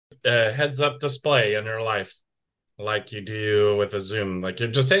a heads up display in your life, like you do with a Zoom. Like you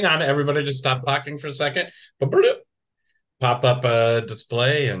just hang on, everybody just stop talking for a second, but pop up a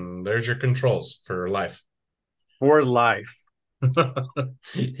display, and there's your controls for life. For life.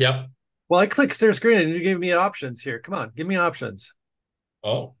 Yep. Well, I clicked share screen and you gave me options here. Come on, give me options.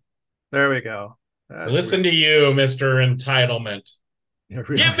 Oh, There we go. That's listen weird. to you, Mr. Entitlement. Yeah, Give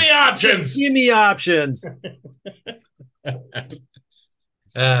really. me options. Give me options.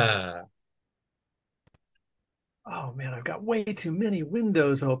 Ah, Oh man, I've got way too many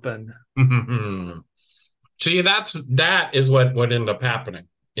windows open. see, that is what would end up happening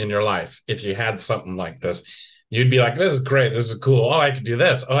in your life if you had something like this. You'd be like, "This is great. This is cool. Oh, I could do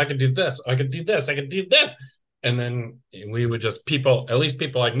this. Oh, I could do this. Oh, I could do this. I could do this." And then we would just people, at least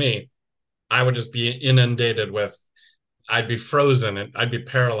people like me, I would just be inundated with. I'd be frozen and I'd be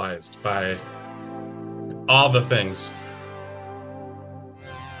paralyzed by all the things.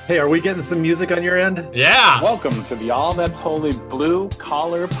 Hey, are we getting some music on your end? Yeah, Welcome to the All That's Holy Blue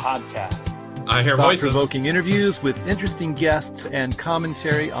Collar Podcast. I hear voices. Thought-provoking interviews with interesting guests and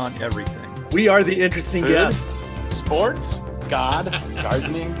commentary on everything. We are the interesting Food, guests. sports, God,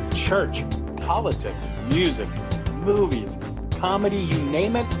 gardening, church, politics, music, movies, comedy, you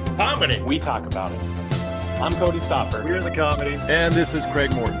name it, Comedy. we talk about it. I'm Cody Stopper. We're the comedy. And this is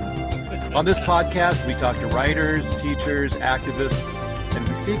Craig Morton. On this podcast, we talk to writers, teachers, activists, and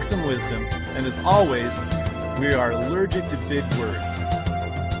we seek some wisdom. And as always, we are allergic to big words.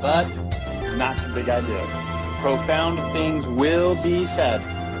 But not to big ideas. Profound things will be said.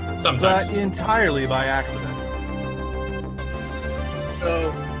 Sometimes. But entirely by accident.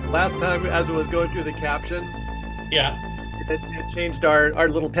 So last time, as it was going through the captions, Yeah. it changed our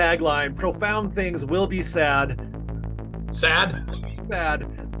little tagline. Profound things will be sad. Sad. Sad.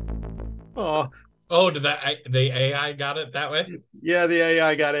 Oh, Oh, did the AI got it that way? yeah, the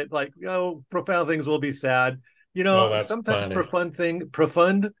AI got it. Like, oh, profound things will be sad. You Oh, know, that's sometimes funny. profound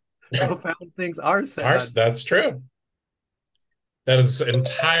things are sad. That's true. That is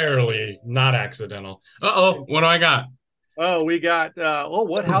entirely not accidental. Uh-oh, what do I got? Oh, we got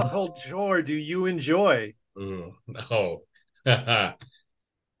what household chore do you enjoy? Ooh, no.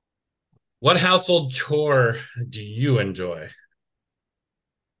 What household chore do you enjoy?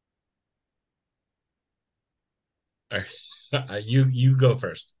 You go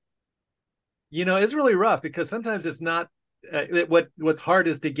first. You know, it's really rough because sometimes it's not what's hard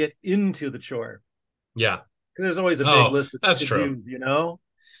is to get into the chore. Yeah. Because there's always a big Oh, list that's to true. do, you know?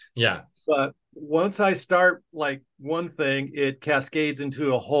 Yeah. But once I start like one thing, it cascades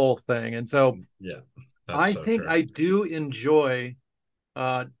into a whole thing. And so Yeah. That's I so think true. I do enjoy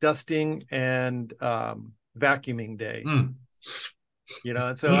dusting and vacuuming day. Mm. You know,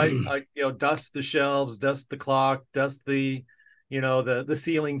 and so I dust the shelves, dust the clock, dust the the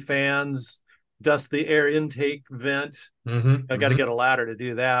ceiling fans, dust the air intake vent. I got to get a ladder to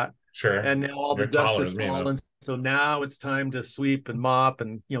do that. Sure. And now all the You're dust taller has than me, though. fallen, so now it's time to sweep and mop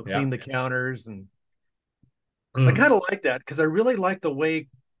and Yeah. clean the counters. And I Mm. kind of like that because I really like the way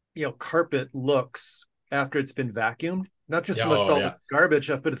carpet looks after it's been vacuumed. Not just Yeah. so much Oh, all the yeah. garbage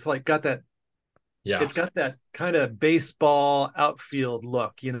stuff, but Yeah. it's got that kind of baseball outfield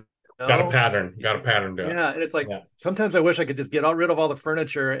look, you Got a know? pattern. Got a pattern to it. Yeah, and it's like Yeah. sometimes I wish I could just get rid of all the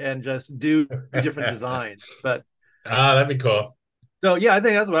furniture and just do different designs. But That'd be cool. so yeah, I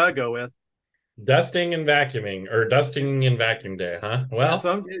think that's what I'd go with. Dusting and vacuuming, or dusting and vacuum day, huh? Yeah, Well,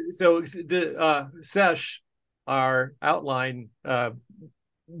 so the Sesh, our outline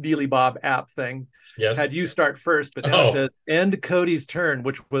Dealy Bob app thing, yes. had you start first, but now it Oh, says end Cody's turn,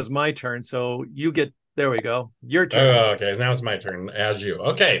 which was my turn. So you get there we go. Your turn. oh, okay. Now it's my turn as you.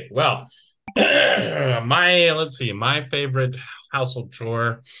 Okay. Well, let's see, my favorite household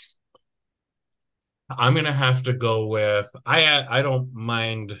chore. I'm gonna have to go with I don't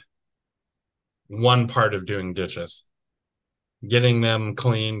mind one part of doing dishes, getting them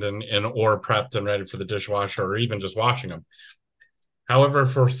cleaned and or prepped and ready for the dishwasher, or even just washing them. However,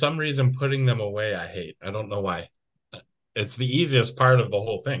 for some reason, putting them away, I hate. I don't know why. It's the easiest part of the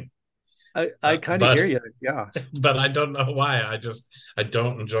whole thing, I kind of but hear you. Yeah. but I don't know why. I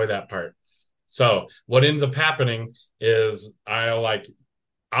don't enjoy that part. So what ends up happening is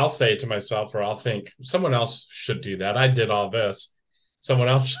I'll say to myself, or I'll think someone else should do that. I did all this. Someone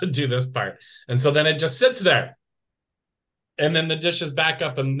else should do this part, and so then it just sits there, and then the dishes back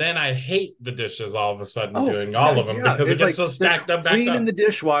up, and then I hate the dishes all of a sudden Oh, doing all of them yeah. because it It's gets like so they're stacked up back clean in up. the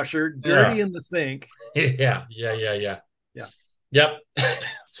dishwasher, Yeah, dirty in the sink. yeah. Yeah. Yep.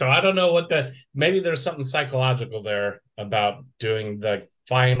 So I don't know maybe there's something psychological there about doing the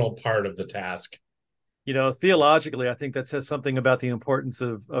final part of the task. theologically, I think that says something about the importance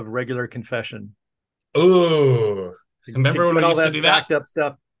of regular confession. Ooh, To remember when get we all used to that do that? backed up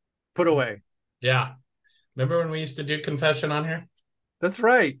stuff put away. Yeah. Remember when we used to do confession on here? That's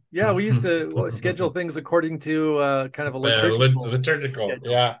right. Yeah, we used to schedule things according to kind of a liturgical Liturgical.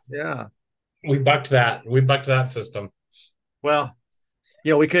 schedule. Yeah. Yeah. We bucked that. We bucked that system. Well,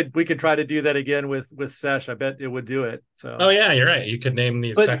 we could try to do that again with Sesh. I bet it would do it. So. Oh yeah, you're right. You could name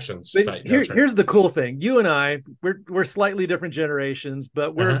these sections. But right. Here's the cool thing. You and I, we're slightly different generations,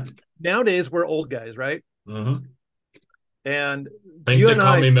 but nowadays we're old guys, right? Mm-hmm. And I think they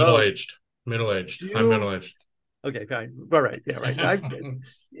call me middle-aged. Middle-aged. I'm middle-aged. Okay, fine. All right. Yeah, right.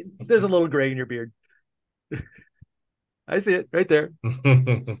 There's a little gray in your beard. I see it right there.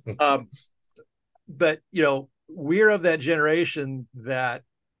 But we're of that generation that,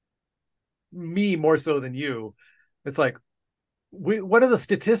 me more so than you, it's like, what are the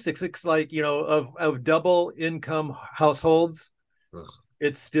statistics? It's like, of double income households,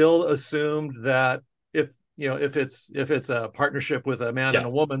 it's still assumed that if it's a partnership with a man and a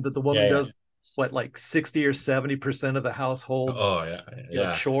woman, that the woman does what, like 60 or 70% of the household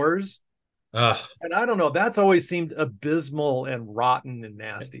chores. And I don't know, that's always seemed abysmal and rotten and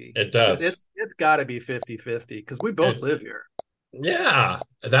nasty. It does. It's got to be 50-50 because we both live here. Yeah,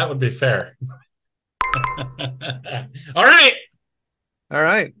 that would be fair. All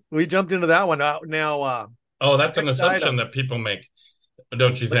right. We jumped into that one now. That's an assumption that people make,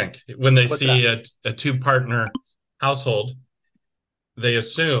 don't you think? When they see a two-partner household, they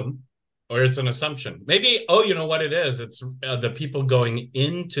assume, or it's an assumption. Maybe, you know what it is? It's the people going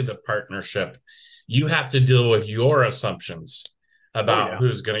into the partnership. You have to deal with your assumptions about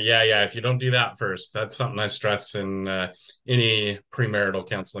who's going to, if you don't do that first. That's something I stress in any premarital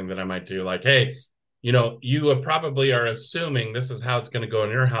counseling that I might do. Like, hey, you probably are assuming this is how it's going to go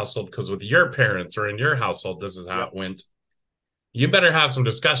in your household because with your parents or in your household, this is how it went. You better have some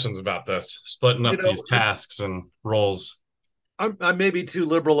discussions about this, splitting up these tasks and roles. I may be too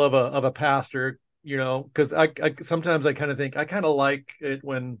liberal of a pastor, because I sometimes I kind of think I kind of like it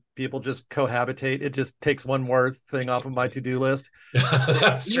when people just cohabitate. It just takes one more thing off of my to-do list.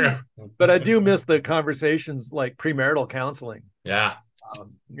 That's true. But I do miss the conversations like premarital counseling. Yeah.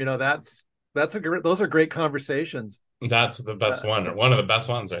 Those are great conversations. That's the best one, or one of the best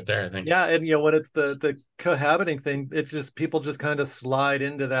ones right there, I think. Yeah, and when it's the cohabiting thing, people just kind of slide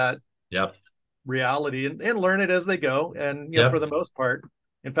into that reality and learn it as they go. And for the most part,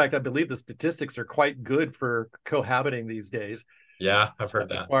 in fact, I believe the statistics are quite good for cohabiting these days. Yeah, I've heard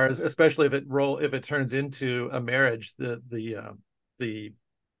that. As far as, especially if it turns into a marriage, the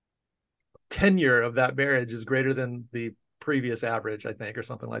tenure of that marriage is greater than the previous average, I think, or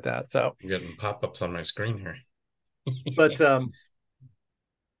something like that. So I'm getting pop-ups on my screen here. But so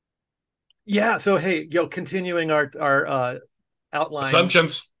hey, continuing our outline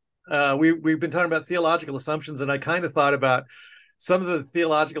assumptions. We've been talking about theological assumptions, and I kind of thought about some of the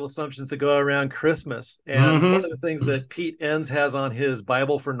theological assumptions that go around Christmas. And one of the things that Pete Enns has on his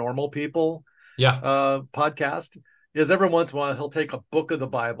Bible for Normal People podcast is every once in a while he'll take a book of the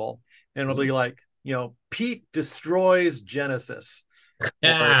Bible and it'll be like, Pete destroys Genesis.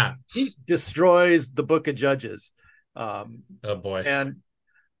 Pete destroys the book of Judges. Oh boy. And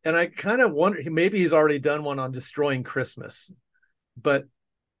I kind of wonder, maybe he's already done one on destroying Christmas. But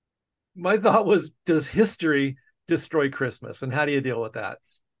my thought was, does history destroy Christmas? And how do you deal with that?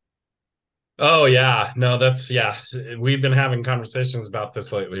 Oh yeah, no, we've been having conversations about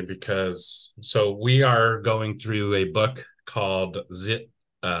this lately because we are going through a book called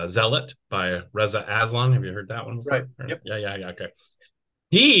Zealot by Reza Aslan. Have you heard that one before? Right. Yep. Yeah. Okay.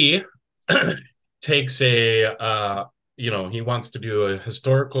 He takes he wants to do a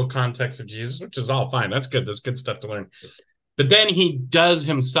historical context of Jesus, which is all fine. That's good. That's good stuff to learn. But then he does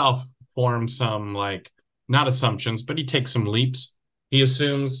himself form some, not assumptions, but he takes some leaps. He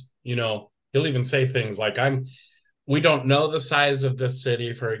assumes, he'll even say things like, we don't know the size of this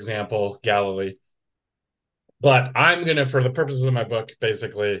city, for example, Galilee, but I'm going to, for the purposes of my book,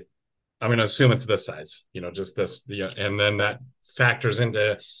 basically, I'm going to assume it's this size, just this, and then that factors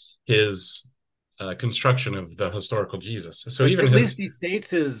into his construction of the historical Jesus. So even at least he states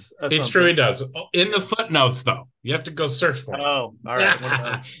his assumption. It's true, he does. In the footnotes, though, you have to go search for it. Oh, all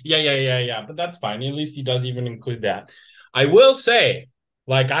right. Yeah. But that's fine. At least he does even include that. I will say,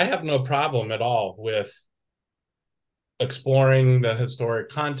 I have no problem at all with exploring the historic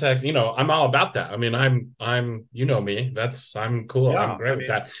context. I'm all about that. I mean, I'm me. I'm cool. Yeah, I'm great with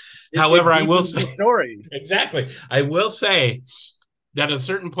that. However, I will say, story. Exactly. I will say that at a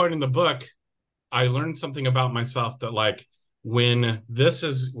certain point in the book, I learned something about myself that when this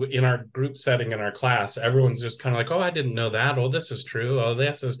is in our group setting in our class, everyone's just kind of like, oh, I didn't know that. Oh, this is true. Oh,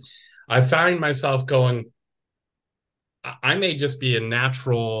 this is, I find myself going, I may just be a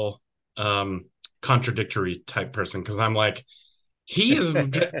natural contradictory type person, because I'm like, he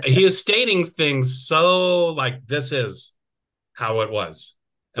is stating things so like this is how it was.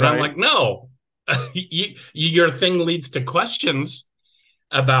 And I'm like, no, your thing leads to questions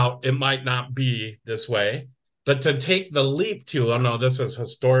about it might not be this way. But to take the leap to, oh no, this is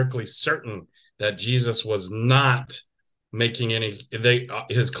historically certain that Jesus was not making any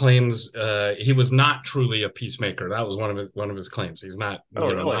his claims, he was not truly a peacemaker. That was one of his claims. He's not,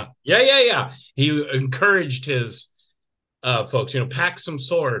 really? not, yeah. He encouraged his folks, pack some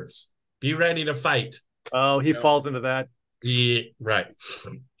swords, be ready to fight. Oh, he falls into that. Right.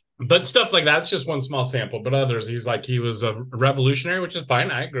 But stuff like that's just one small sample. But others, he's like, he was a revolutionary, which is fine.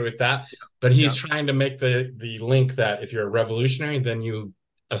 I agree with that. But he's trying to make the link that if you're a revolutionary, then you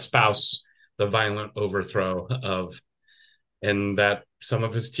espouse the violent overthrow of, and that some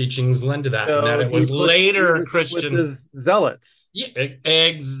of his teachings lend to that, and that it was later Christian with his zealots. Yeah,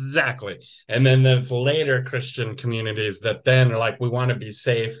 exactly. And then it's later Christian communities that then are like, we want to be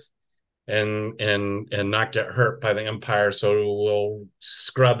safe and not get hurt by the empire, so we'll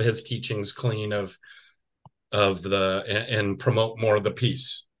scrub his teachings clean of the and promote more of the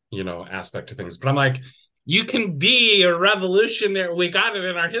peace aspect of things. But I'm like, you can be a revolutionary. We got it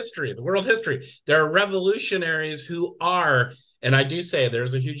in our history, the world history. There are revolutionaries who are, and I do say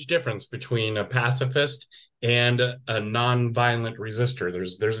there's a huge difference between a pacifist and a non-violent resistor.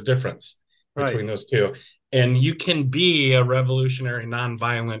 There's a difference between those two. And you can be a revolutionary,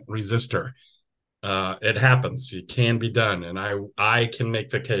 non-violent resistor. It happens. It can be done. And I can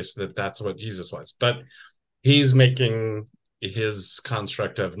make the case that that's what Jesus was. But he's making his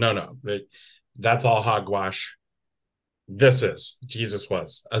construct of, no, that's all hogwash. Jesus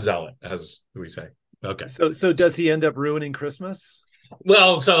was a zealot, as we say. Okay. So does he end up ruining Christmas?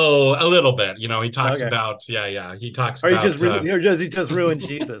 Well, so a little bit, he talks about, he talks about. Or does he just ruin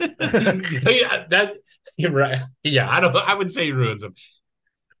Jesus? Yeah, you're right. Yeah, I would say he ruins him.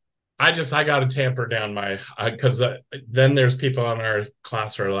 I got to tamper down because then there's people in our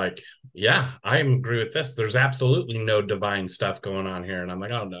class who are like, yeah, I agree with this. There's absolutely no divine stuff going on here. And I'm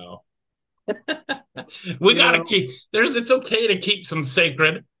like, oh no. We got to keep, it's okay to keep some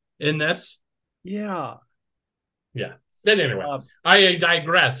sacred in this. Yeah. Yeah. Then anyway, I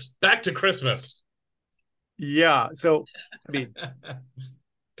digress. Back to Christmas. Yeah. So, I mean,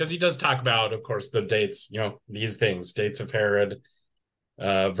 because he does talk about, of course, the dates, these things, dates of Herod,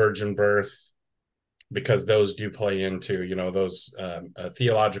 virgin birth, because those do play into, those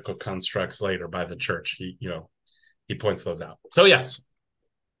theological constructs later by the church. He points those out. So, yes.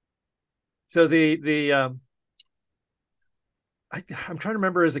 So I'm trying to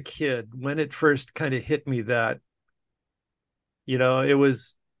remember as a kid when it first kind of hit me that, it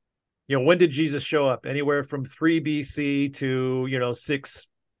was, when did Jesus show up? Anywhere from 3 BC to, 6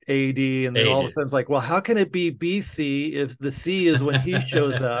 AD. And then all of a sudden it's like, well, how can it be BC if the C is when he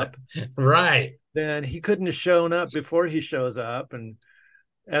shows up? Right. Then he couldn't have shown up before he shows up. And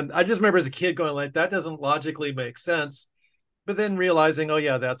I just remember as a kid going like, that doesn't logically make sense. But then realizing, oh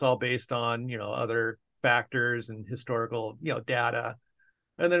yeah, that's all based on, other factors and historical, data.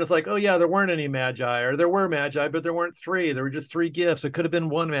 And then it's like, oh yeah, there weren't any magi, or there were magi, but there weren't 3. There were just 3 gifts. It could have been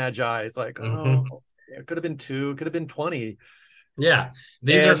 1 magi. It's like, oh, it could have been 2, it could have been 20. Yeah.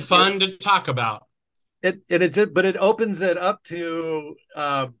 These are fun to talk about. But it opens it up to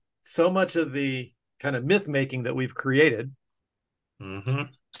so much of the kind of myth making that we've created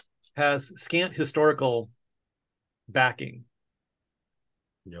has scant historical backing.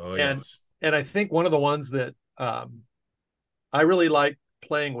 Oh, yes. And I think one of the ones that I really like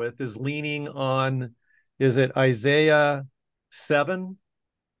playing with is leaning on, is it Isaiah 7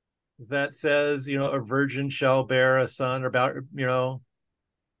 that says, a virgin shall bear a son, about,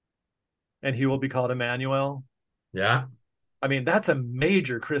 and he will be called Emmanuel. Yeah. I mean, that's a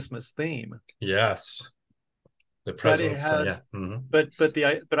major Christmas theme. Yes. The presence. But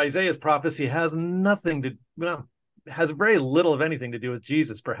Isaiah's prophecy has has very little of anything to do with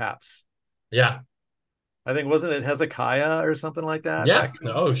Jesus, perhaps. Yeah. I think, wasn't it Hezekiah or something like that? Yeah.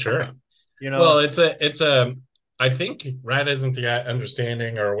 Oh, sure. Well, it's a, I think, right, isn't the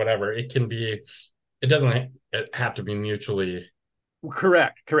understanding or whatever, it doesn't have to be mutually.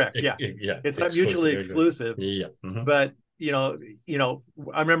 Correct. Yeah. It's not mutually exclusive. Yeah. But,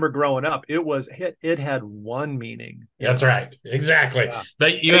 I remember growing up, it had one meaning. That's right. Exactly. Yeah.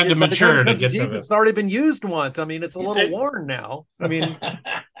 But you had to mature to get to this. It's already been used once. I mean, it's a little worn now. I mean,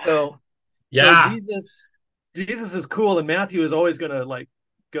 so yeah. So Jesus is cool, and Matthew is always going to like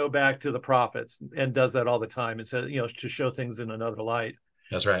go back to the prophets and does that all the time and says, to show things in another light.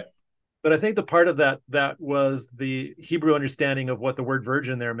 That's right. But I think the part of that was the Hebrew understanding of what the word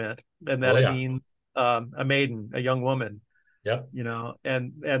virgin there meant, and that it means a maiden, a young woman. Yep.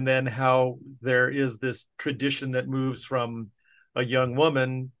 And then how there is this tradition that moves from a young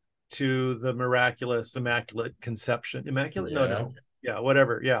woman to the miraculous, immaculate conception. Immaculate? Yeah. No. Yeah,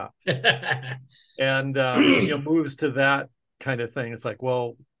 whatever. Yeah. And moves to that kind of thing. It's like,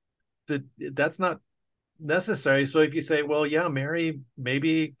 well, that's not necessary. So if you say, well, yeah, Mary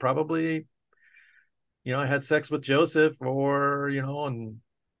maybe probably I had sex with Joseph, or and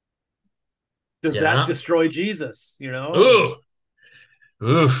does that destroy Jesus? Ooh.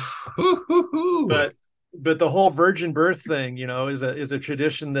 Oof. But the whole virgin birth thing is a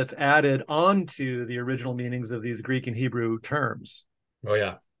tradition that's added onto the original meanings of these Greek and Hebrew terms. Oh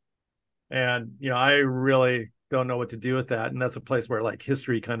yeah. And I really don't know what to do with that, and that's a place where like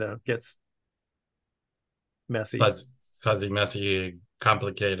history kind of gets messy. Fuzzy, messy,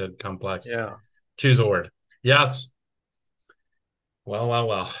 complicated, complex. Yeah. Choose a word. Yes.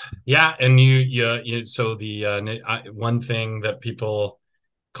 Well. Yeah, and you. So the one thing that people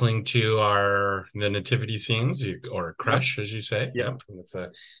cling to are the nativity scenes, or creche, as you say. Yep. It's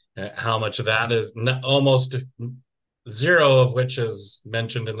how much of that is almost zero of which is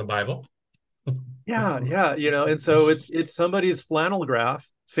mentioned in the Bible. Yeah. And so it's somebody's flannel graph,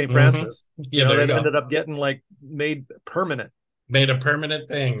 St. Francis, that ended up getting like made a permanent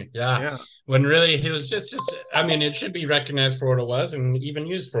thing. Yeah. When really he was just I mean, it should be recognized for what it was, and even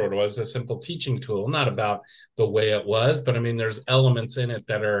used for what it was, a simple teaching tool, not about the way it was, but I mean, there's elements in it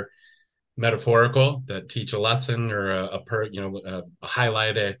that are metaphorical, that teach a lesson, or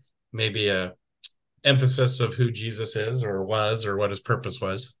highlight maybe a emphasis of who Jesus is or was, or what his purpose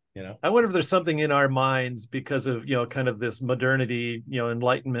was. I wonder if there's something in our minds because of kind of this modernity,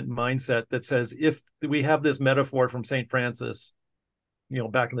 Enlightenment mindset that says, if we have this metaphor from St. Francis,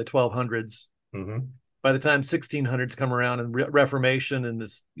 back in the 1200s, by the time 1600s come around, and Reformation and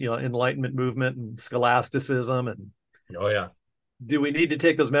this Enlightenment movement and scholasticism, and do we need to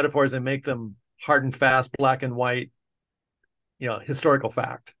take those metaphors and make them hard and fast, black and white, historical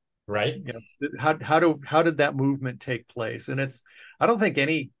fact? Right. How did that movement take place? And I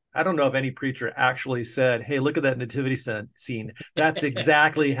don't know if any preacher actually said, hey, look at that nativity scene. That's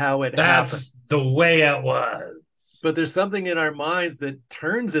exactly how it happened. That's the way it was. But there's something in our minds that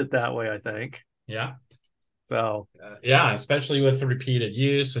turns it that way, I think. Yeah. So. Especially with the repeated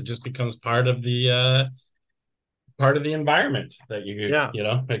use, it just becomes part of the environment that you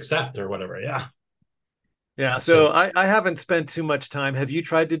accept or whatever. Yeah. Yeah, so I haven't spent too much time. Have you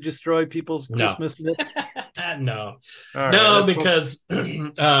tried to destroy people's Christmas myths? No. Right, no, because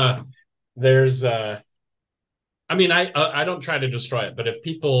there's I mean, I don't try to destroy it, but if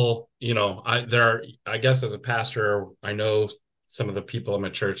people, I guess as a pastor, I know some of the people in my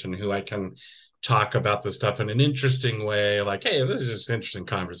church and who I can talk about this stuff in an interesting way, like, hey, this is just an interesting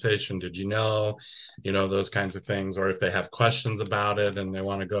conversation. Did you know, those kinds of things, or if they have questions about it and they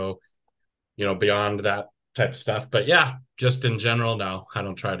want to go, beyond that type of stuff. But yeah, just in general, no, I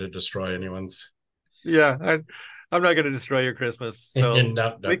don't try to destroy anyone's. Yeah, I'm not going to destroy your Christmas. So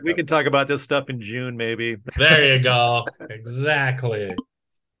we can talk about this stuff in June, maybe. There you go. Exactly.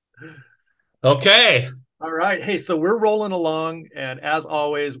 Okay. All right. Hey, so we're rolling along, and as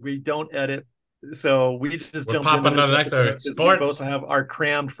always, we don't edit. So we just jump into the next episode. We both are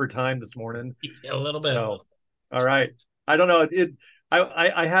crammed for time this morning. A little bit. So, all right. I don't know.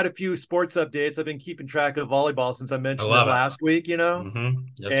 I had a few sports updates. I've been keeping track of volleyball since I mentioned it last week, and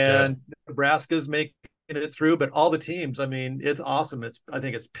good. Nebraska's making it through, but all the teams, I mean, it's awesome. I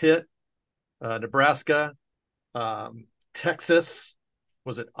think it's Pitt, Nebraska, Texas,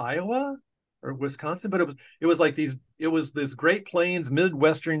 was it Iowa or Wisconsin? But it was this Great Plains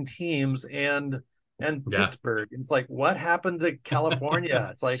Midwestern teams and Pittsburgh. It's like, what happened to California?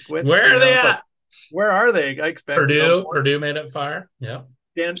 It's like, where are they at? Like, where are they? I expect Purdue made it far. Yeah.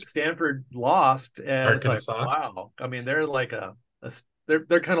 Stanford lost, and Arkansas. It's like, wow. I mean, they're like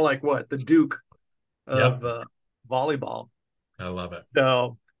they're kind of like what, the Duke of volleyball. I love it.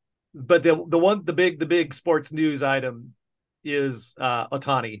 So, but the big sports news item is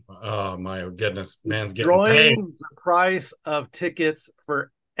Ohtani. Oh my goodness, man's getting paid. The price of tickets for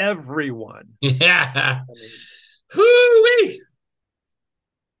everyone. Yeah. Hoo-wee.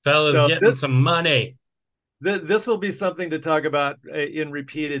 Fellas, getting some money. This will be something to talk about in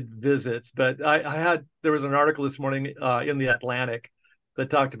repeated visits. But there was an article this morning in the Atlantic that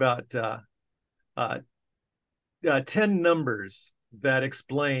talked about 10 numbers that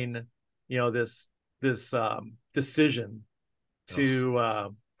explain, this decision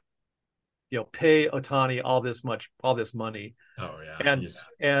to pay Ohtani all this money. Oh yeah,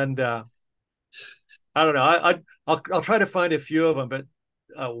 and I don't know. I'll try to find a few of them, but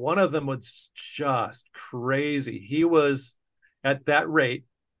one of them was just crazy. He was at that rate.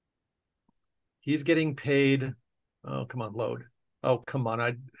 He's getting paid. Oh, come on, load. Oh, come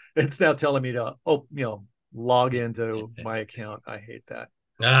on. It's now telling me to log into my account. I hate that.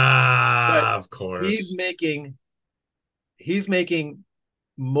 But of course. He's making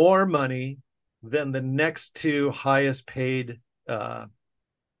more money than the next two highest paid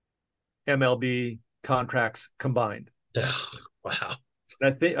MLB contracts combined. Wow.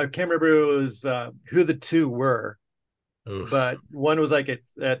 I can't remember who the two were. Oof. But one was like at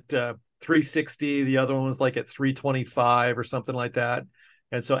 360, the other one was like at 325 or something like that.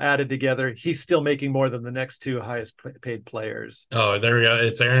 And so added together, he's still making more than the next two highest paid players. Oh, there we go.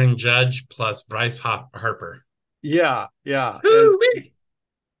 It's Aaron Judge plus Bryce Harper. Yeah.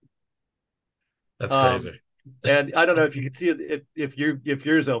 That's crazy. And I don't know if you could see it if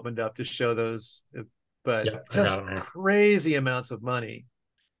yours opened up to show those, but just crazy amounts of money.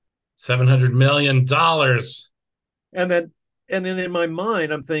 $700 million. And then in my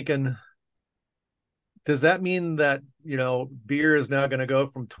mind, I'm thinking, does that mean that, beer is now going to go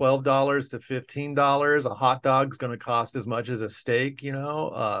from $12 to $15? A hot dog's going to cost as much as a steak,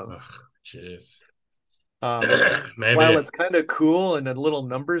 Jeez. Maybe. While it's kind of cool and a little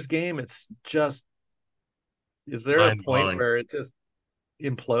numbers game, it's just, is there a point where it just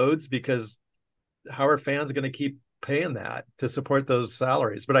implodes? Because how are fans going to keep paying that to support those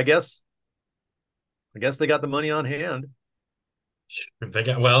salaries? But I guess they got the money on hand.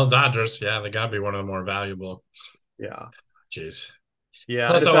 Dodgers, they got to be one of the more valuable. Yeah. Jeez. Yeah.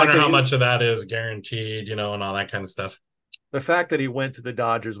 Plus, I wonder how much of that is guaranteed, and all that kind of stuff. The fact that he went to the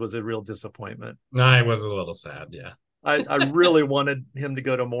Dodgers was a real disappointment. I was a little sad, yeah. I really wanted him to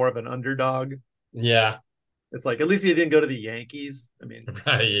go to more of an underdog. Yeah. It's like, at least he didn't go to the Yankees. I mean,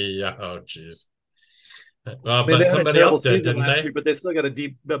 right? Yeah. Oh, jeez. But somebody else did, didn't they? But they still got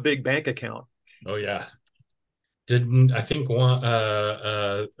a big bank account. Oh yeah. I think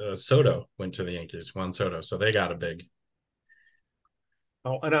Soto went to the Yankees? Juan Soto, so they got a big.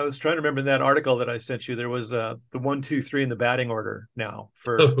 Oh, and I was trying to remember that article that I sent you. There was the 1, 2, 3 in the batting order now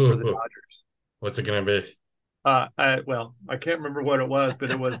for the Dodgers. What's it going to be? I can't remember what it was, but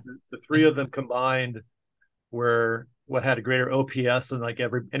it was the three of them combined were what had a greater OPS than like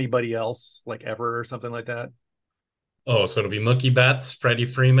anybody else, like ever, or something like that. Oh, so it'll be Mookie Betts, Freddie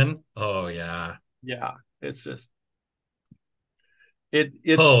Freeman. Oh yeah. Yeah. It's just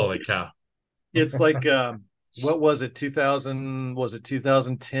it's holy cow. It's like what was it?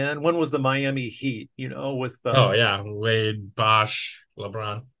 2010? When was the Miami Heat? With Wade, Bosch,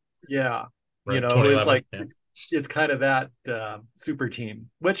 LeBron. Yeah. It was like it's kind of that super team,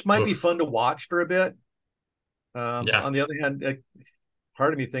 which might be fun to watch for a bit. On the other hand,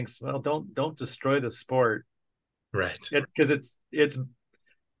 part of me thinks, well, don't destroy the sport, right? Because it's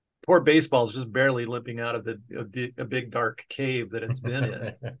poor baseball is just barely limping out of a big dark cave that it's been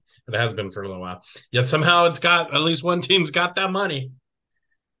in. It has been for a little while. Yet somehow it's got, at least one team's got that money.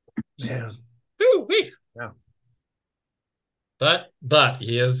 Man. Woo-wee. Yeah. But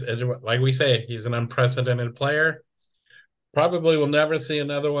he is, like we say, he's an unprecedented player. Probably will never see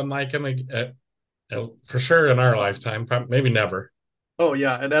another one like him for sure in our lifetime. Maybe never. Oh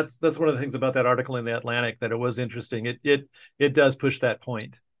yeah, and that's one of the things about that article in the Atlantic that it was interesting. It does push that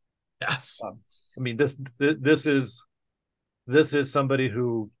point. Yes. I mean, this is somebody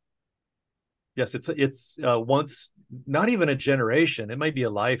who, yes, it's once, not even a generation. It might be a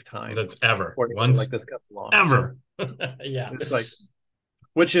lifetime. That's ever once like this comes along. Ever. Yeah. It's like,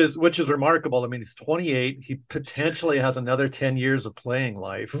 which is remarkable. I mean, he's 28. He potentially has another 10 years of playing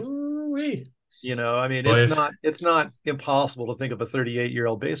life. Ooh-wee. I mean, it's not impossible to think of a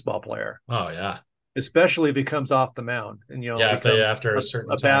 38-year-old baseball player. Oh yeah. Especially if he comes off the mound and if they after a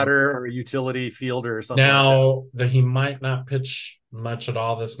certain batter or a utility fielder or something. Now that he might not pitch much at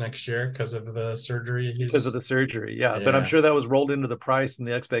all this next year because of the surgery. Yeah. But I'm sure that was rolled into the price and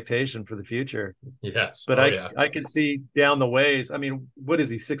the expectation for the future. Yes, but I can see down the ways. I mean, what is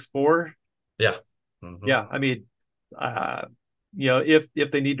he, 6'4"? Yeah, yeah. I mean,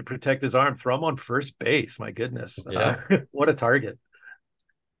 if they need to protect his arm, throw him on first base. My goodness, what a target!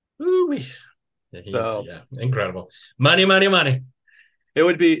 Ooh-wee. Incredible. Money. It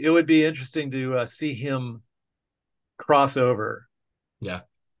would be interesting to see him cross over. Yeah.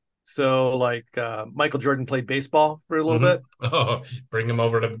 So like Michael Jordan played baseball for a little bit. Oh, bring him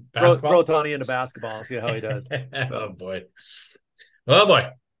over to basketball. Throw Tony into basketball. See how he does. Oh boy.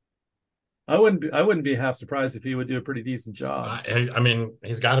 I wouldn't be half surprised if he would do a pretty decent job. I mean,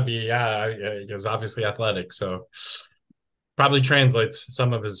 he's got to be. Yeah, he was obviously athletic, so probably translates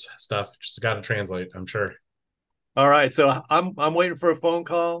some of his stuff. Just got to translate, I'm sure. All right, so I'm waiting for a phone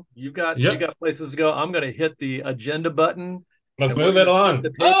call. You got Yep. places to go. I'm going to hit the agenda button. Let's And we're move it gonna skip along. the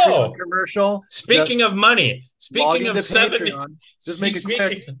Patreon Oh, commercial. speaking Just of money, log speaking of into 70, Patreon. Just make it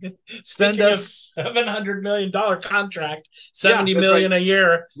quick. Send speaking of us $700 million contract, Yeah, 70 that's right. million a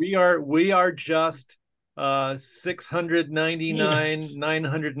year. We are just Peanuts.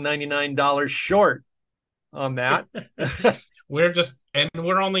 $999 short on that. We're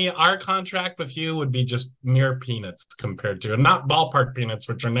only, our contract with you would be just mere peanuts compared to, and not ballpark peanuts,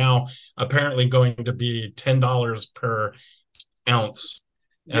 which are now apparently going to be $10 per ounce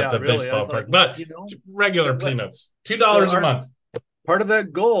at Yeah, the really. I baseball was like, park, but regular but peanuts, so $2 a month. part of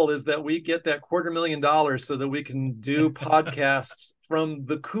that goal is that we get that $250,000 so that we can do podcasts from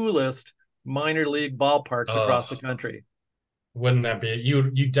the coolest minor league ballparks across the country. Wouldn't that be,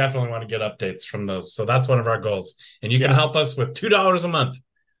 you definitely want to get updates from those. So that's one of our goals. And you can Yeah. help us with $2 a month.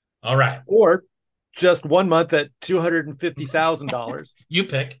 All right. Or just 1 month at $250,000. You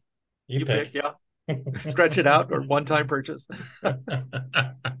pick. You pick. Yeah. Stretch it out, or one-time purchase. Oh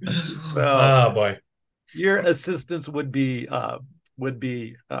boy. Your assistance would be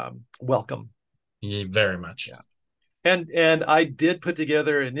welcome. Yeah, very much. Yeah. And I did put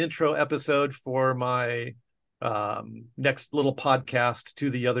together an intro episode for my next little podcast, To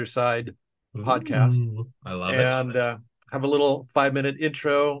the Other Side podcast. Ooh, I love it. And have a little 5-minute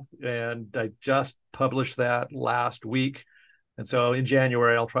intro, and I just published that last week. And so in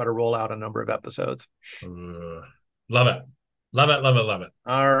January, I'll try to roll out a number of episodes. Love it. Love it, love it, love it.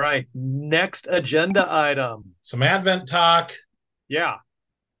 All right. Next agenda item. Some Advent talk. Yeah.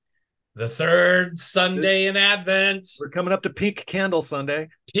 The third Sunday in Advent. We're coming up to Pink Candle Sunday.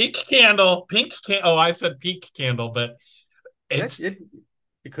 Pink candle. Oh, I said peak candle, but it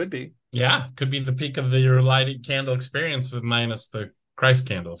could be. Yeah, could be the peak of your lighted candle experience minus the Christ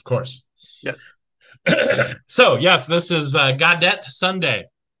candle, of course. Yes. So, yes, this is Guadete Sunday.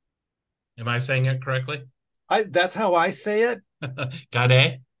 Am I saying it correctly? That's how I say it.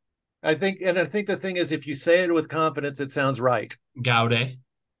 Gaudet. I think the thing is, if you say it with confidence, it sounds right. Gaudet.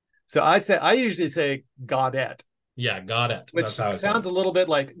 So I usually say Gaudette. Yeah, Gaudete. Which sounds a little bit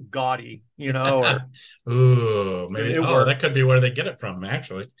like gaudy, or ooh, maybe. That could be where they get it from,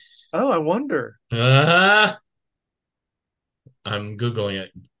 actually. Oh, I wonder. I'm Googling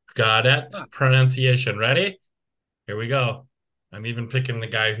it. Gaudete pronunciation. Ready? Here we go. I'm even picking the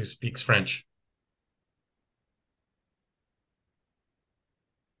guy who speaks French.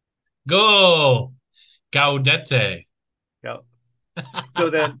 Go! Gaudete. Yeah.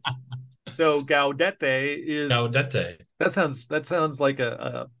 So Gaudete is Gaudete. That sounds like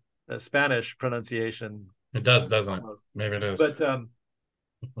a Spanish pronunciation. It does, doesn't it? Maybe it is. But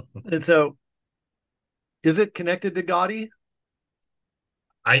and so is it connected to gaudy?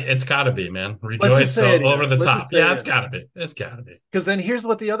 It's gotta be, man. Rejoice over the top. Yeah, it's gotta be. It's gotta be. Because then here's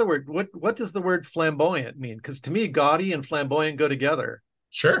what the other word, what does the word flamboyant mean? Because to me, gaudy and flamboyant go together.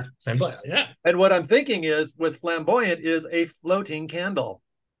 Sure. Flamboyant, yeah. And what I'm thinking is with flamboyant is a floating candle,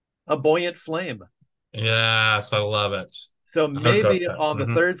 a buoyant flame. Yes, I love it. So maybe on the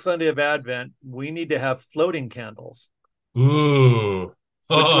third Sunday of Advent, we need to have floating candles. Ooh.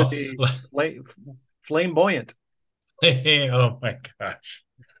 Which would be flamboyant. Oh my gosh.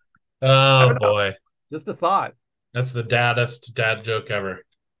 Oh boy. Just a thought. That's the daddest dad joke ever.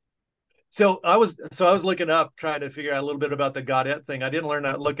 So I was looking up, trying to figure out a little bit about the Gaudete thing. I didn't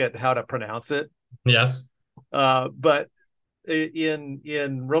look at how to pronounce it. Yes. But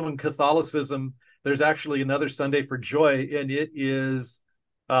in Roman Catholicism, there's actually another Sunday for joy, and it is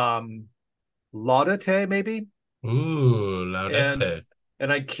Laudate, maybe. Ooh, Laudate.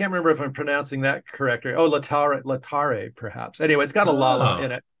 And I can't remember if I'm pronouncing that correctly. Oh, latare, perhaps. Anyway, it's got a la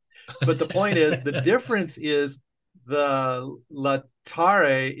in it. But the point is, the difference is the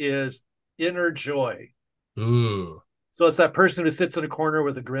latare is inner joy. Ooh. So it's that person who sits in a corner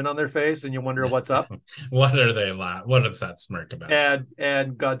with a grin on their face, and you wonder what's up. What are they? What is that smirk about?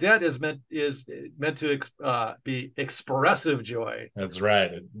 And Gaudete is meant to be expressive joy. That's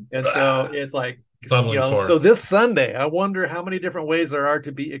right. And so it's like, so this Sunday, I wonder how many different ways there are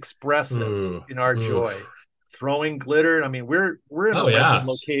to be expressive in our joy. Throwing glitter. I mean, we're in a rented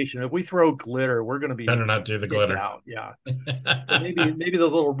location. If we throw glitter, we're going to be better not do the glitter out. Yeah. maybe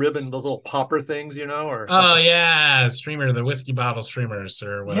those little those little popper things, or something. Oh yeah, streamer, the whiskey bottle streamers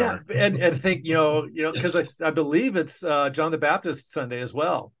or whatever. Yeah, and I think because I believe it's John the Baptist Sunday as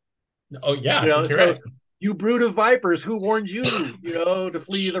well. Oh yeah, so You brood of vipers, who warned you, to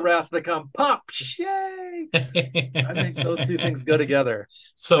flee the wrath to come? Pop, yay! I think those two things go together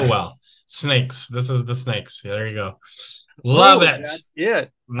so well. Snakes. This is the snakes. There you go. Love it. That's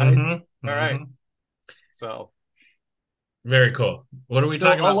it. All right. So very cool. What are we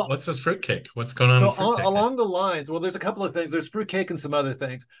talking about? What's this fruitcake? What's going on? Along the lines, well, there's a couple of things. There's fruitcake and some other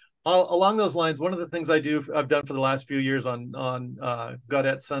things. Along those lines, one of the things I've done for the last few years on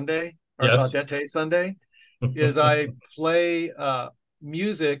Gaudete Sunday or Gaudete Sunday is I play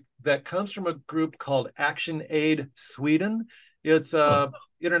music that comes from a group called Action Aid Sweden. It's a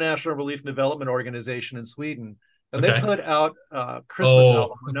international relief and development organization in Sweden, and they put out a Christmas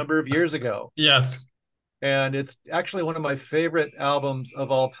album a number of years ago. Yes. And it's actually one of my favorite albums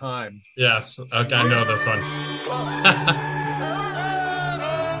of all time. Yes. Okay, I know this one.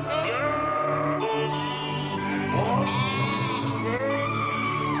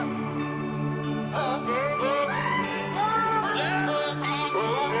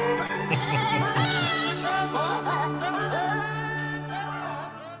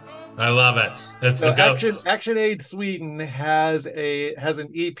 I love it. It's the goats. Action Aid Sweden has an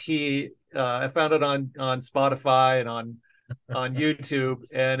EP. I found it on Spotify and on YouTube,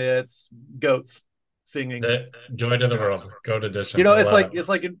 and it's goats singing "Joy to the World." Goat edition.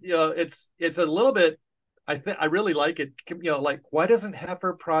 It's a little bit. I really like it. Like, why doesn't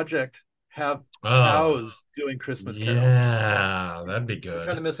Heifer Project have cows doing Christmas carols? Yeah, that'd be good.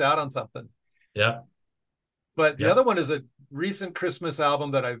 Kind of miss out on something. Yep. But the other one is a recent Christmas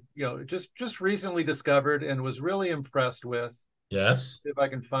album that I've just recently discovered and was really impressed with. Yes. If I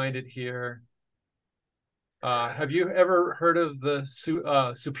can find it here. Have you ever heard of the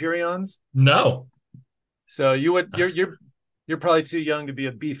Superions? No. So you're probably too young to be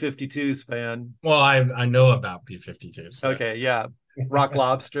a B-52s fan. Well, I know about B-52s. So. Okay, yeah. Rock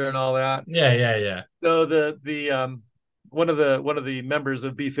Lobster and all that. Yeah. So the one of the members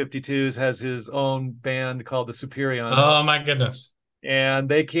of B-52s has his own band called the Superions. Oh my goodness. And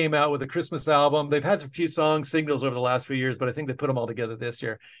they came out with a Christmas album. They've had a few singles over the last few years, but I think they put them all together this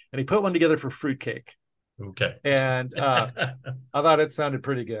year. And he put one together for Fruitcake. Okay. And I thought it sounded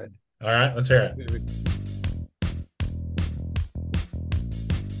pretty good. All right, let's hear it.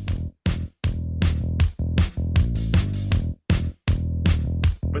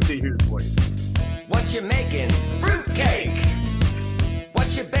 Let's see, here's the voice. What you making? Fruitcake.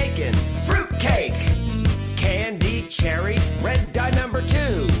 What you baking? Fruitcake. Candy cherries, red dye number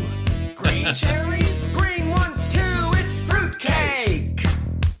 2. Green cherries, green ones too. It's fruitcake.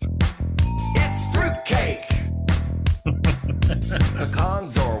 It's fruitcake.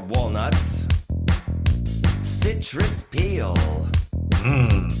 Pecans or walnuts. Citrus peel.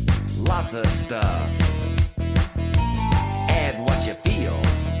 Lots of stuff. Add what you feel.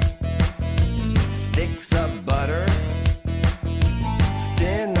 Sticks of butter.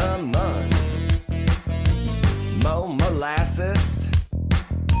 Cinnamon. Molasses.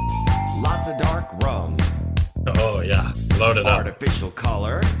 Lots of dark rum. Oh yeah, load it up. Artificial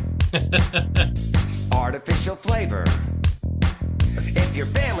color. Artificial flavor. If your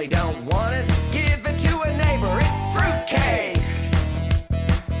family don't want it, give it to a neighbor. It's fruitcake.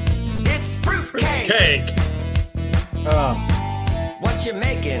 It's fruitcake. Cake. What you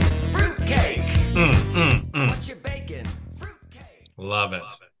making? Fruitcake. What you baking? Fruitcake. Love it.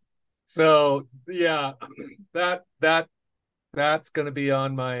 So yeah, that's going to be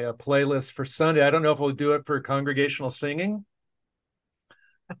on my playlist for Sunday. I don't know if we'll do it for congregational singing,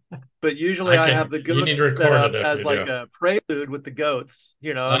 but usually I have the goats set up as like a prelude with the goats.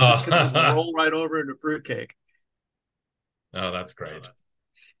 Just roll right over into fruitcake. Oh, that's great.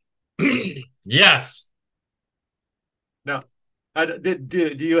 Yes. No,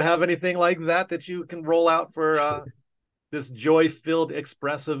 do you have anything like that you can roll out for this joy-filled,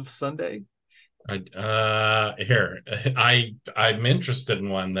 expressive Sunday? I'm interested in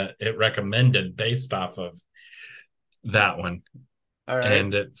one that it recommended based off of that one. All right.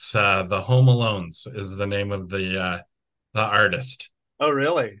 And it's the Home Alones is the name of the artist. Oh,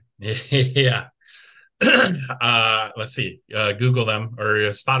 really? Yeah. Let's see. Google them or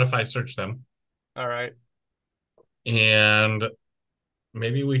Spotify search them. All right. And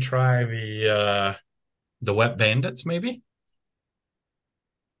maybe we try the Wet Bandits, maybe?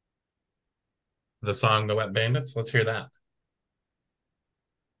 The song The Wet Bandits. Let's hear that.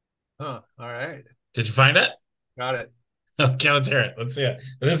 All right. Did you find it? Got it. Okay, let's hear it. Let's see it.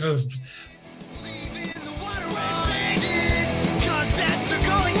 This is...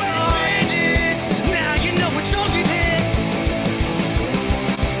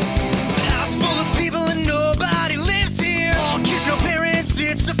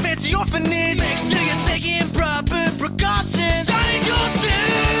 Orphanage. Make sure you're taking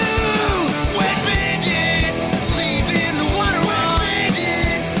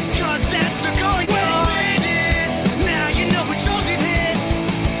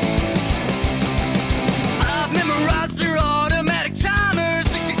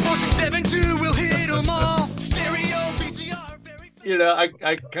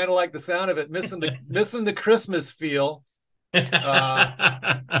I kind of like the sound of it. Missing the Christmas feel.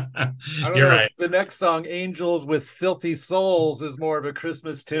 I don't You're know right. if the next song, Angels with Filthy Souls, is more of a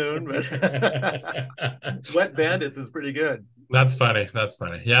Christmas tune, but Wet Bandits is pretty good. That's funny. That's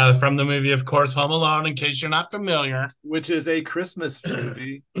funny. Yeah, from the movie, of course, Home Alone, in case you're not familiar. Which is a Christmas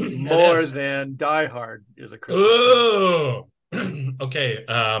movie more is. than Die Hard is a Christmas movie. Ooh. Okay.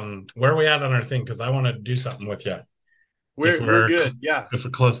 Where are we at on our thing? Because I want to do something with you. We're good. Yeah. If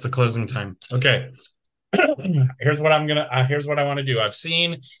we're close to closing time. Okay. Here's what I want to do. I've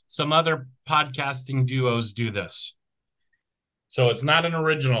seen some other podcasting duos do this. So it's not an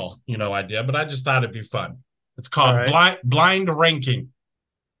original, idea, but I just thought it'd be fun. It's called blind ranking.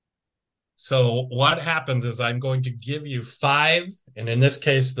 So what happens is I'm going to give you 5, and in this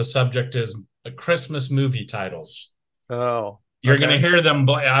case, the subject is Christmas movie titles. Oh, you're going to hear them.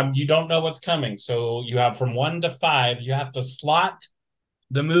 You don't know what's coming. So you have from 1 to 5. You have to slot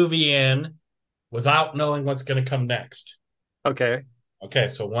the movie in without knowing what's going to come next. Okay. Okay.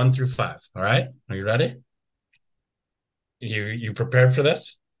 So 1 through 5. All right. Are you ready? You prepared for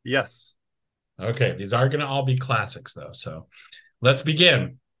this? Yes. Okay. These are going to all be classics though. So let's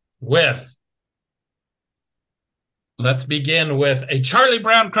begin with A Charlie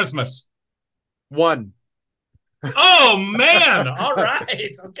Brown Christmas. 1. Oh man. All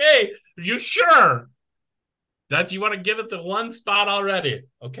right. Okay. You sure? You want to give it the 1 spot already.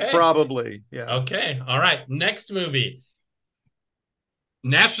 Okay. Probably. Yeah. Okay. All right. Next movie.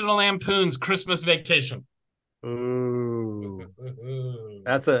 National Lampoon's Christmas Vacation. Ooh.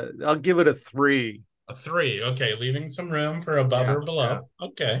 I'll give it a 3. A 3. Okay. Leaving some room for above or below. Yeah.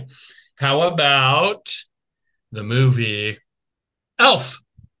 Okay. How about the movie Elf?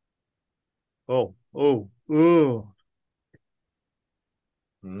 Ooh.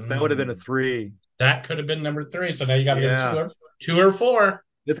 That would have been a 3. That could have been number 3. So now you got to get 2 or 4.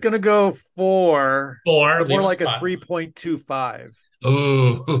 It's going to go 4. 4. More like a 3.25.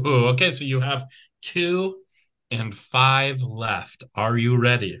 Ooh. Okay. So you have 2 and 5 left. Are you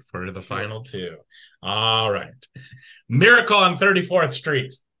ready for the final 2? All right. Miracle on 34th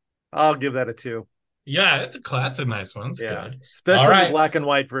Street. I'll give that a 2. Yeah, that's a nice one. It's good. Especially the black and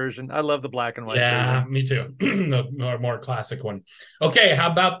white version. I love the black and white version. Yeah, me too. The more classic one. Okay,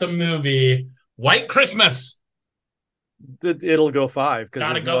 how about the movie White Christmas? It'll go 5 because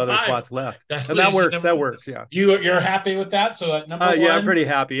there's no other slots left. And that works. That works. Yeah. You're happy with that? So at number 1. Yeah, I'm pretty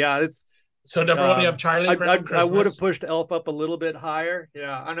happy. Yeah, so number 1, you have Charlie Brown Christmas. I would have pushed Elf up a little bit higher.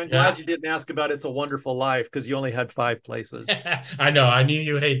 Yeah, and I'm glad you didn't ask about It's a Wonderful Life because you only had 5 places. I know. I knew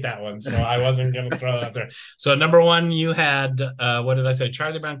you hate that one, so I wasn't going to throw that there. So number 1, you had what did I say?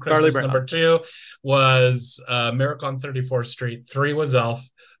 Charlie Brown Christmas. Number 2 was Miracle on 34th Street. 3 was Elf.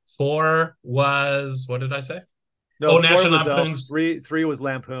 4 was what did I say? No, National Lampoon's. 3 was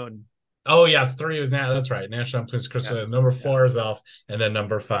Lampoon. Oh yes, 3 was now. That's right. National Lampoon's Christmas. Yeah. Number 4 is Elf, and then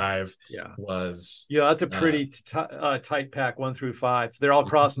number 5 was. Yeah, that's a pretty tight pack. 1 through 5. They're all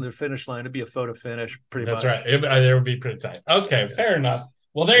crossing the finish line. It'd be a photo finish, pretty much. That's right. It would be pretty tight. Okay, fair enough.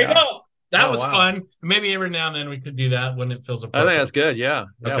 Well, there you go. That was fun. Maybe every now and then we could do that when it feels appropriate. I think that's good. Yeah.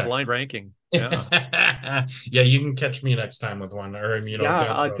 Yeah. Blind ranking. Yeah. Yeah. You can catch me next time with one, or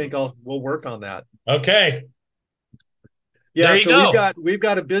I think we'll work on that. Okay. Yeah, so we've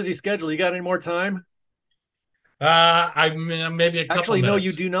got a busy schedule. You got any more time? Maybe a couple. Actually, minutes. No,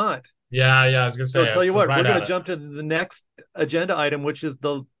 you do not. Yeah, I was gonna say. So I'll tell you what, we're gonna jump to the next agenda item, which is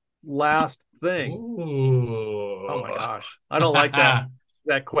the last thing. Ooh. Oh my gosh, I don't like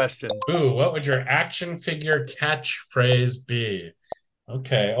that question. Ooh, what would your action figure catchphrase be?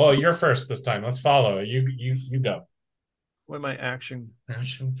 Okay. Oh, you're first this time. Let's follow. You go. What my action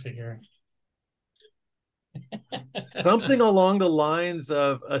figure? Something along the lines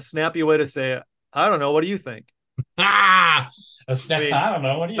of a snappy way to say it. I don't know. What do you think? I don't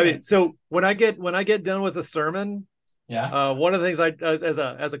know. What do you think? So when I get done with a sermon, one of the things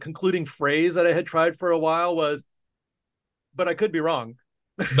as a concluding phrase that I had tried for a while was, but I could be wrong.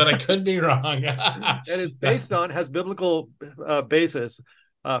 But I could be wrong. And it's has biblical basis.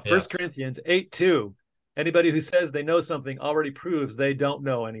 1 Corinthians 8:2. Anybody who says they know something already proves they don't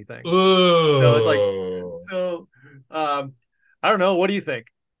know anything. Ooh. So it's I don't know. What do you think?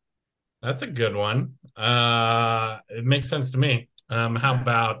 That's a good one. It makes sense to me. How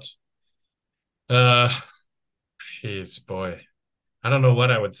about jeez, boy. I don't know what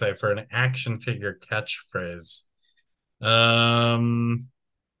I would say for an action figure catchphrase.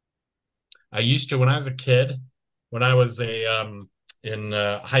 I used to, when I was a kid, when I was in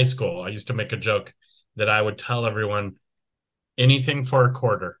high school, I used to make a joke that I would tell everyone anything for a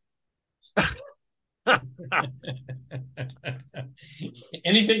quarter.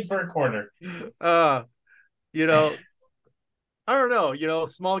 Anything for a quarter. You know, I don't know. You know,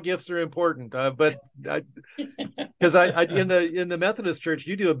 small gifts are important, but because I in the Methodist Church,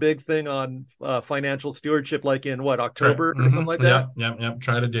 you do a big thing on financial stewardship, like in what, October or something like that. Yep.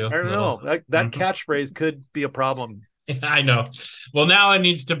 Try to do. I don't know. That catchphrase could be a problem. I know. Well, now it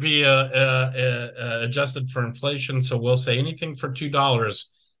needs to be adjusted for inflation, so we'll say anything for $2.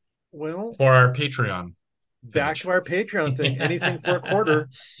 Well, for our Patreon. Back to our Patreon thing. Anything for a quarter.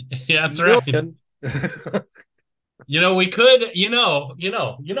 Yeah, that's right. We could,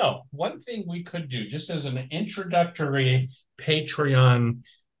 one thing we could do just as an introductory Patreon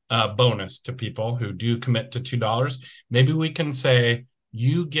bonus to people who do commit to $2, maybe we can say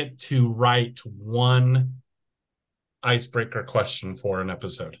you get to write one icebreaker question for an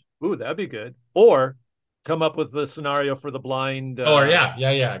episode. Ooh, that'd be good. Or come up with the scenario for the blind.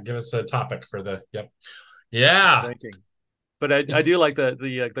 Yeah. Give us a topic for the, Yeah. Thinking. But I do like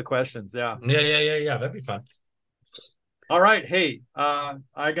the questions. Yeah. Yeah. That'd be fun. All right. Hey,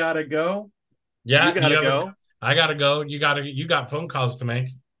 I gotta go. Yeah, you gotta go. I gotta go. You got phone calls to make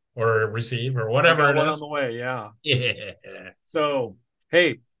or receive or whatever it is on the way. Yeah. Yeah. So,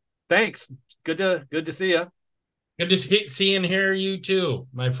 hey, thanks. Good to see you. Good to see and hear you too,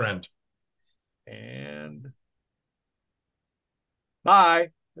 my friend. And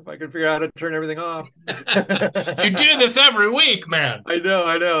bye. If I can figure out how to turn everything off. You do this every week, man. I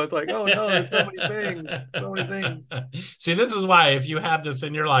know. It's like, oh no, there's so many things. See, this is why if you have this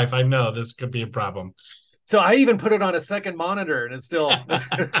in your life, I know this could be a problem. So I even put it on a second monitor and it's still.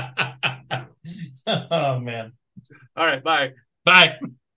 Oh, man. All right, bye. Bye.